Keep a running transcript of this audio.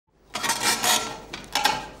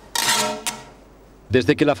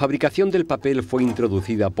Desde que la fabricación del papel fue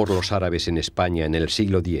introducida por los árabes en España en el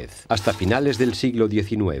siglo X hasta finales del siglo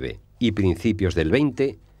XIX y principios del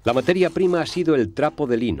XX, la materia prima ha sido el trapo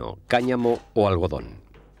de lino, cáñamo o algodón.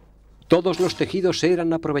 Todos los tejidos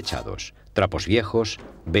eran aprovechados: trapos viejos,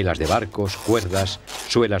 velas de barcos, cuerdas,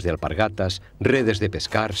 suelas de alpargatas, redes de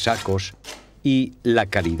pescar, sacos. Y la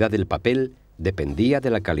calidad del papel dependía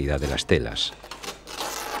de la calidad de las telas.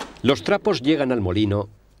 Los trapos llegan al molino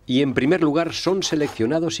y en primer lugar son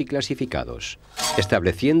seleccionados y clasificados,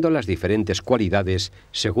 estableciendo las diferentes cualidades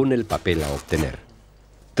según el papel a obtener.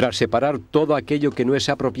 Tras separar todo aquello que no es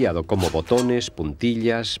apropiado, como botones,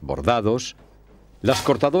 puntillas, bordados, las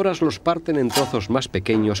cortadoras los parten en trozos más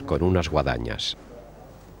pequeños con unas guadañas.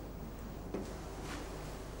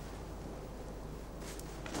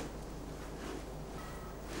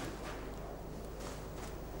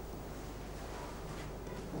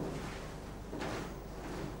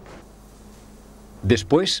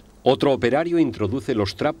 Después, otro operario introduce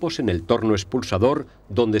los trapos en el torno expulsador,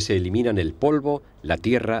 donde se eliminan el polvo, la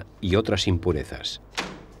tierra y otras impurezas.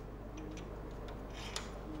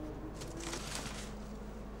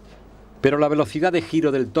 Pero la velocidad de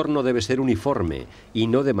giro del torno debe ser uniforme y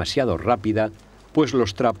no demasiado rápida, pues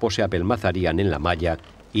los trapos se apelmazarían en la malla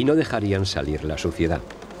y no dejarían salir la suciedad.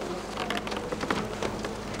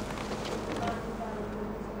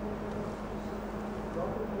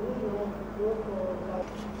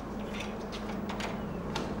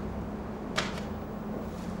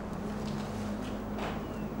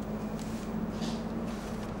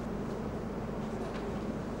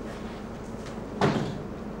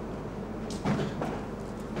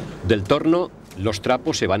 Del torno, los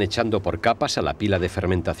trapos se van echando por capas a la pila de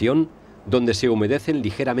fermentación, donde se humedecen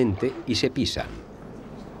ligeramente y se pisan.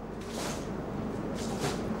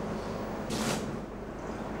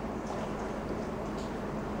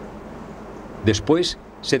 Después,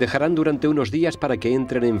 se dejarán durante unos días para que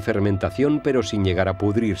entren en fermentación, pero sin llegar a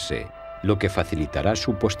pudrirse, lo que facilitará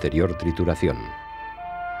su posterior trituración.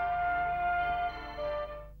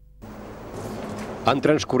 Han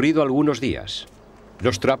transcurrido algunos días.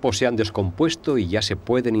 Los trapos se han descompuesto y ya se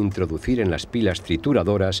pueden introducir en las pilas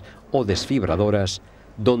trituradoras o desfibradoras,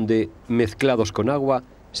 donde, mezclados con agua,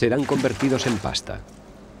 serán convertidos en pasta.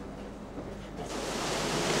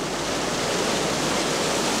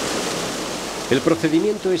 El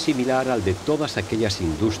procedimiento es similar al de todas aquellas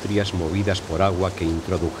industrias movidas por agua que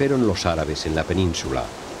introdujeron los árabes en la península.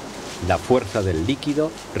 La fuerza del líquido,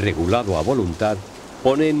 regulado a voluntad,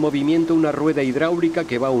 pone en movimiento una rueda hidráulica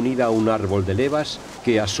que va unida a un árbol de levas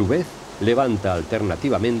que, a su vez, levanta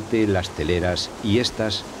alternativamente las teleras y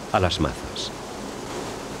estas a las mazas.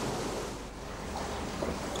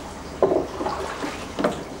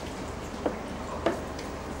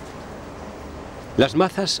 Las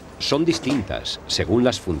mazas son distintas según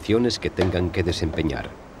las funciones que tengan que desempeñar.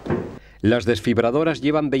 Las desfibradoras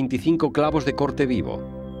llevan 25 clavos de corte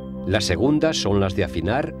vivo. Las segundas son las de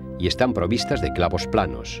afinar y están provistas de clavos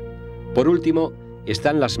planos. Por último,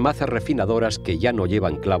 están las mazas refinadoras que ya no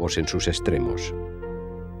llevan clavos en sus extremos.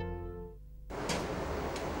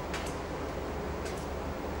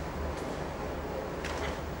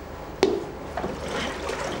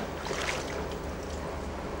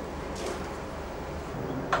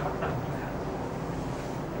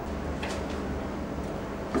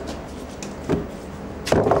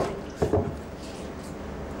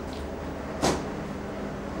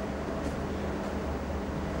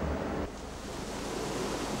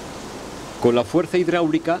 Con la fuerza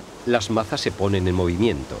hidráulica, las mazas se ponen en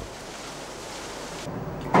movimiento.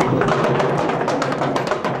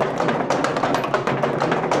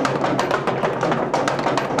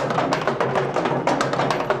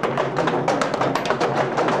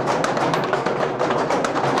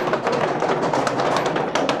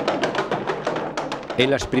 En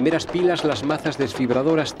las primeras pilas, las mazas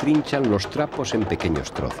desfibradoras trinchan los trapos en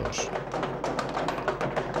pequeños trozos.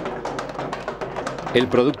 El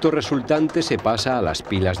producto resultante se pasa a las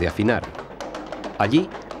pilas de afinar. Allí,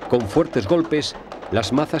 con fuertes golpes,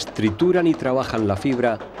 las mazas trituran y trabajan la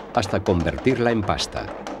fibra hasta convertirla en pasta.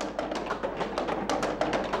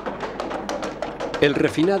 El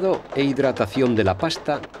refinado e hidratación de la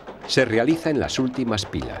pasta se realiza en las últimas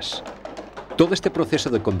pilas. Todo este proceso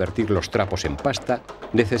de convertir los trapos en pasta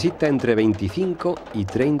necesita entre 25 y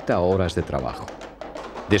 30 horas de trabajo.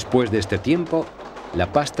 Después de este tiempo,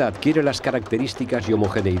 la pasta adquiere las características y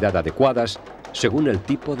homogeneidad adecuadas según el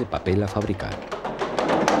tipo de papel a fabricar.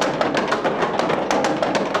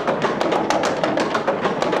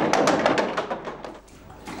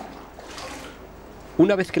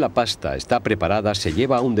 Una vez que la pasta está preparada, se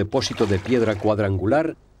lleva a un depósito de piedra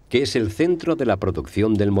cuadrangular que es el centro de la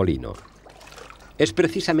producción del molino. Es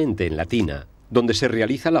precisamente en la tina donde se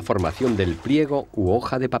realiza la formación del pliego u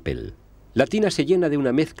hoja de papel. La tina se llena de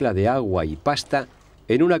una mezcla de agua y pasta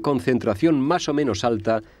en una concentración más o menos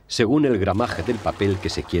alta según el gramaje del papel que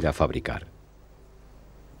se quiera fabricar.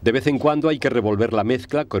 De vez en cuando hay que revolver la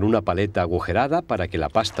mezcla con una paleta agujerada para que la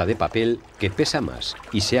pasta de papel, que pesa más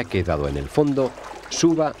y se ha quedado en el fondo,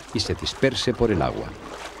 suba y se disperse por el agua.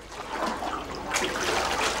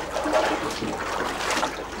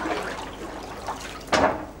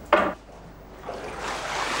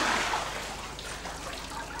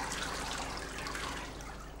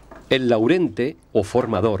 El laurente, o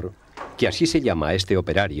formador, que así se llama a este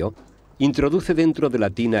operario, introduce dentro de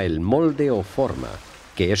la tina el molde o forma,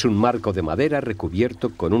 que es un marco de madera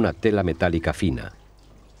recubierto con una tela metálica fina.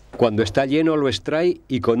 Cuando está lleno lo extrae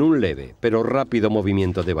y con un leve pero rápido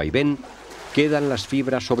movimiento de vaivén quedan las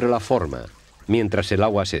fibras sobre la forma, mientras el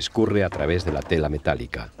agua se escurre a través de la tela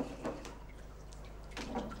metálica.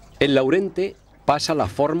 El laurente pasa la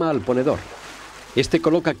forma al ponedor. Este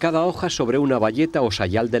coloca cada hoja sobre una bayeta o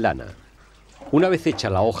sayal de lana. Una vez hecha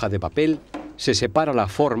la hoja de papel, se separa la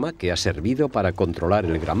forma que ha servido para controlar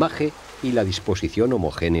el gramaje y la disposición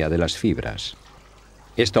homogénea de las fibras.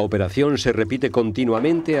 Esta operación se repite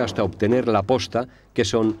continuamente hasta obtener la posta, que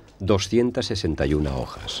son 261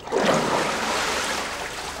 hojas.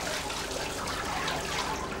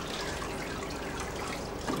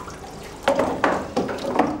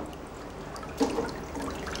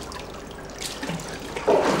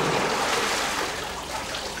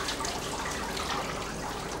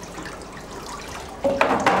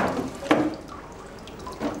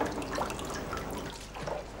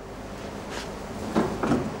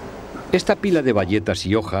 Esta pila de bayetas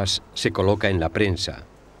y hojas se coloca en la prensa.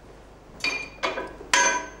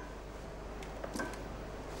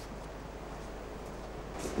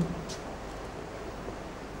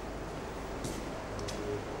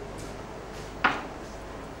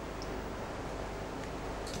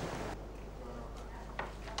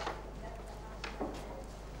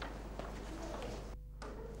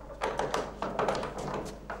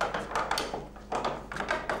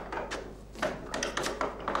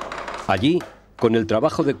 Allí, con el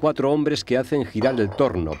trabajo de 4 hombres que hacen girar el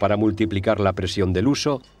torno para multiplicar la presión del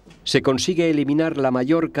uso, se consigue eliminar la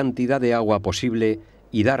mayor cantidad de agua posible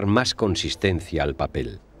y dar más consistencia al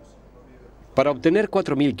papel. Para obtener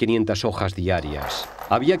 4.500 hojas diarias,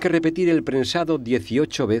 había que repetir el prensado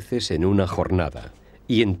 18 veces en una jornada,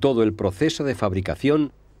 y en todo el proceso de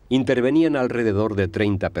fabricación intervenían alrededor de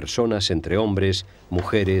 30 personas entre hombres,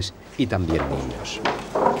 mujeres y también niños.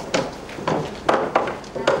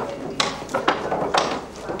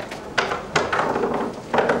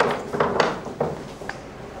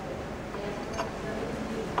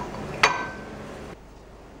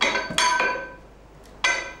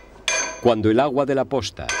 Cuando el agua de la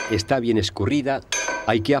posta está bien escurrida,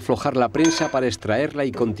 hay que aflojar la prensa para extraerla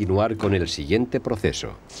y continuar con el siguiente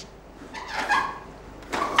proceso.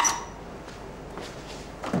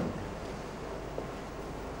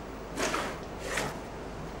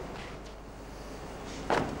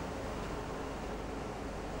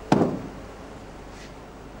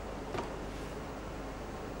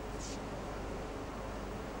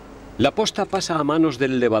 La posta pasa a manos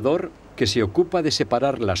del levador, que se ocupa de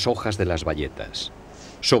separar las hojas de las bayetas.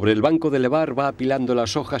 Sobre el banco de levar va apilando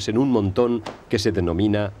las hojas en un montón que se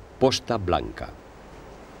denomina posta blanca.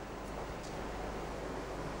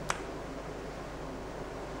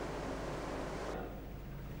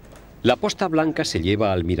 La posta blanca se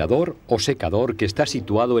lleva al mirador o secador que está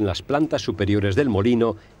situado en las plantas superiores del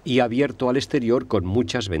molino y abierto al exterior con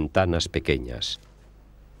muchas ventanas pequeñas.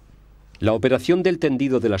 La operación del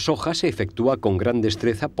tendido de las hojas se efectúa con gran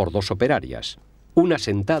destreza por 2 operarias, una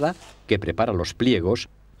sentada, que prepara los pliegos,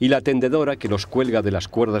 y la tendedora, que los cuelga de las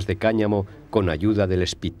cuerdas de cáñamo con ayuda del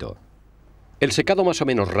espito. El secado más o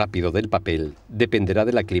menos rápido del papel dependerá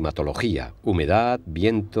de la climatología, humedad,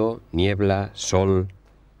 viento, niebla, sol.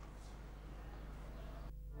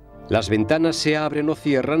 Las ventanas se abren o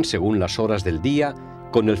cierran según las horas del día,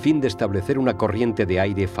 con el fin de establecer una corriente de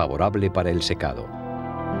aire favorable para el secado.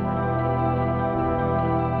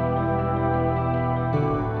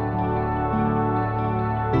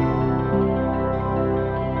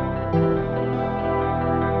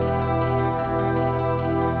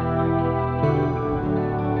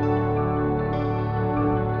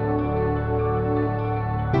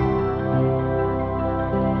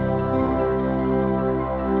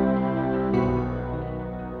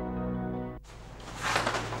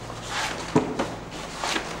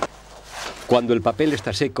 Cuando el papel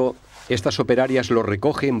está seco, estas operarias lo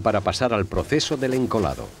recogen para pasar al proceso del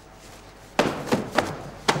encolado.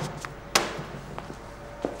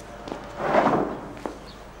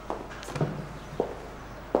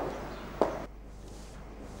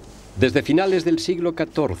 Desde finales del siglo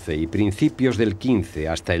XIV y principios del XV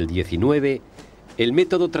hasta el XIX, el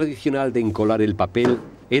método tradicional de encolar el papel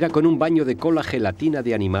era con un baño de cola gelatina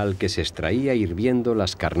de animal que se extraía hirviendo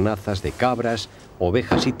las carnazas de cabras,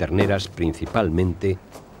 ovejas y terneras principalmente,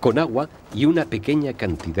 con agua y una pequeña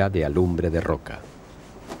cantidad de alumbre de roca.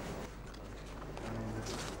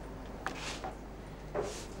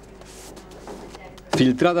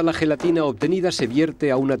 Filtrada la gelatina obtenida se vierte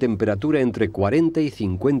a una temperatura entre 40 y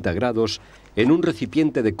 50 grados en un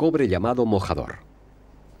recipiente de cobre llamado mojador.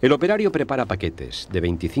 El operario prepara paquetes de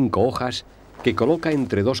 25 hojas que coloca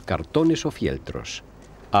entre dos cartones o fieltros.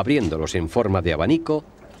 Abriéndolos en forma de abanico,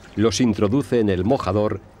 los introduce en el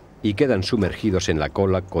mojador y quedan sumergidos en la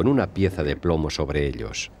cola con una pieza de plomo sobre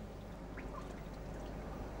ellos.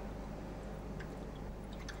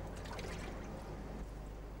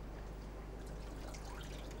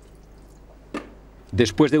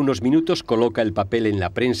 Después de unos minutos coloca el papel en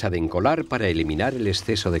la prensa de encolar para eliminar el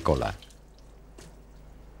exceso de cola.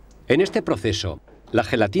 En este proceso, la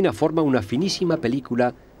gelatina forma una finísima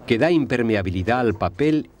película que da impermeabilidad al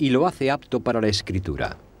papel y lo hace apto para la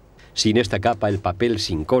escritura. Sin esta capa, el papel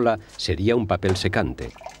sin cola sería un papel secante.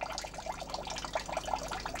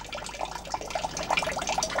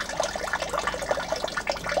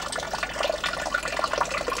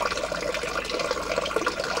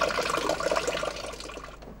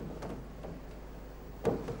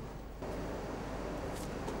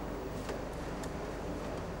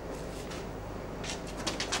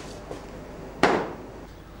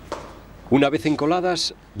 Una vez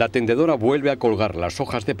encoladas, la tendedora vuelve a colgar las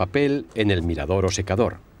hojas de papel en el mirador o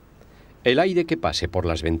secador. El aire que pase por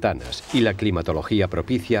las ventanas y la climatología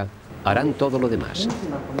propicia harán todo lo demás.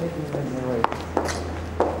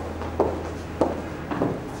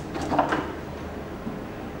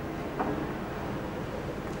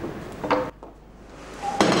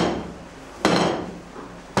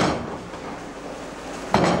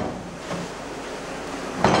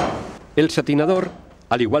 El satinador,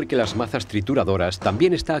 al igual que las mazas trituradoras,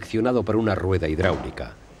 también está accionado por una rueda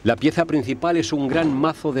hidráulica. La pieza principal es un gran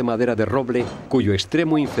mazo de madera de roble, cuyo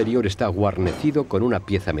extremo inferior está guarnecido con una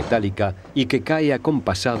pieza metálica y que cae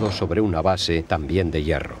acompasado sobre una base también de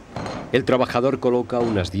hierro. El trabajador coloca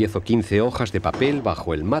unas 10 o 15 hojas de papel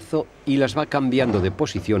bajo el mazo y las va cambiando de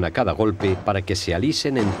posición a cada golpe para que se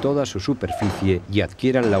alisen en toda su superficie y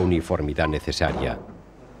adquieran la uniformidad necesaria.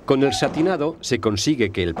 Con el satinado se consigue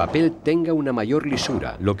que el papel tenga una mayor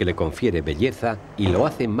lisura, lo que le confiere belleza y lo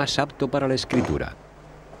hace más apto para la escritura.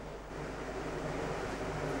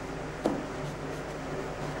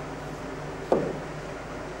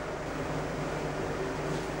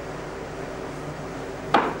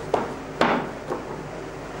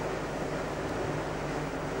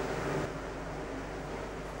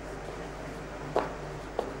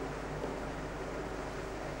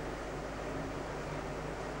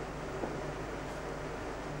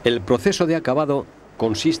 El proceso de acabado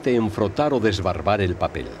consiste en frotar o desbarbar el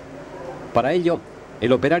papel. Para ello,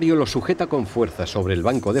 el operario lo sujeta con fuerza sobre el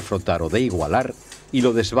banco de frotar o de igualar y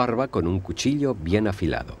lo desbarba con un cuchillo bien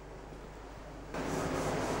afilado.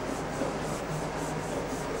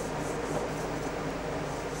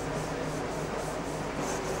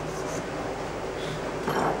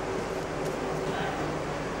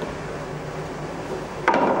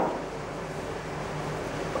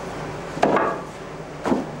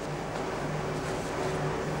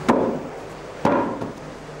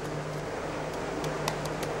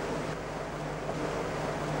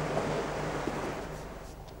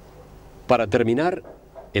 Para terminar,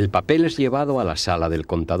 el papel es llevado a la sala del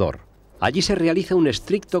contador. Allí se realiza un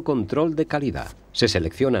estricto control de calidad. Se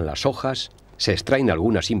seleccionan las hojas, se extraen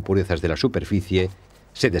algunas impurezas de la superficie,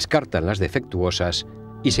 se descartan las defectuosas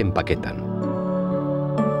y se empaquetan.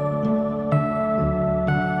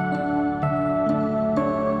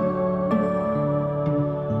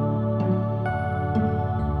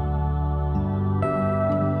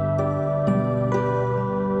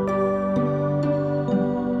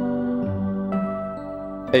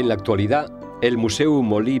 En la actualidad, el Museu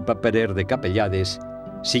Molí de Capellades,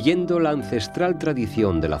 siguiendo la ancestral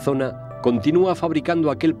tradición de la zona, continúa fabricando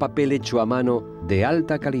aquel papel hecho a mano de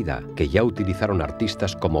alta calidad que ya utilizaron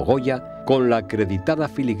artistas como Goya con la acreditada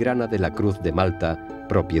filigrana de la Cruz de Malta,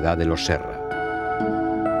 propiedad de los Serra.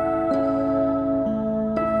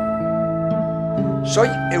 Soy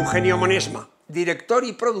Eugenio Monesma, director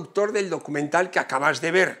y productor del documental que acabas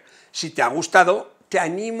de ver. Si te ha gustado, te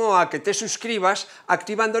animo a que te suscribas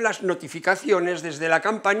activando las notificaciones desde la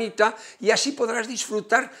campanita y así podrás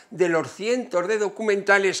disfrutar de los cientos de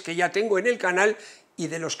documentales que ya tengo en el canal y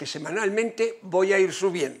de los que semanalmente voy a ir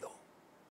subiendo.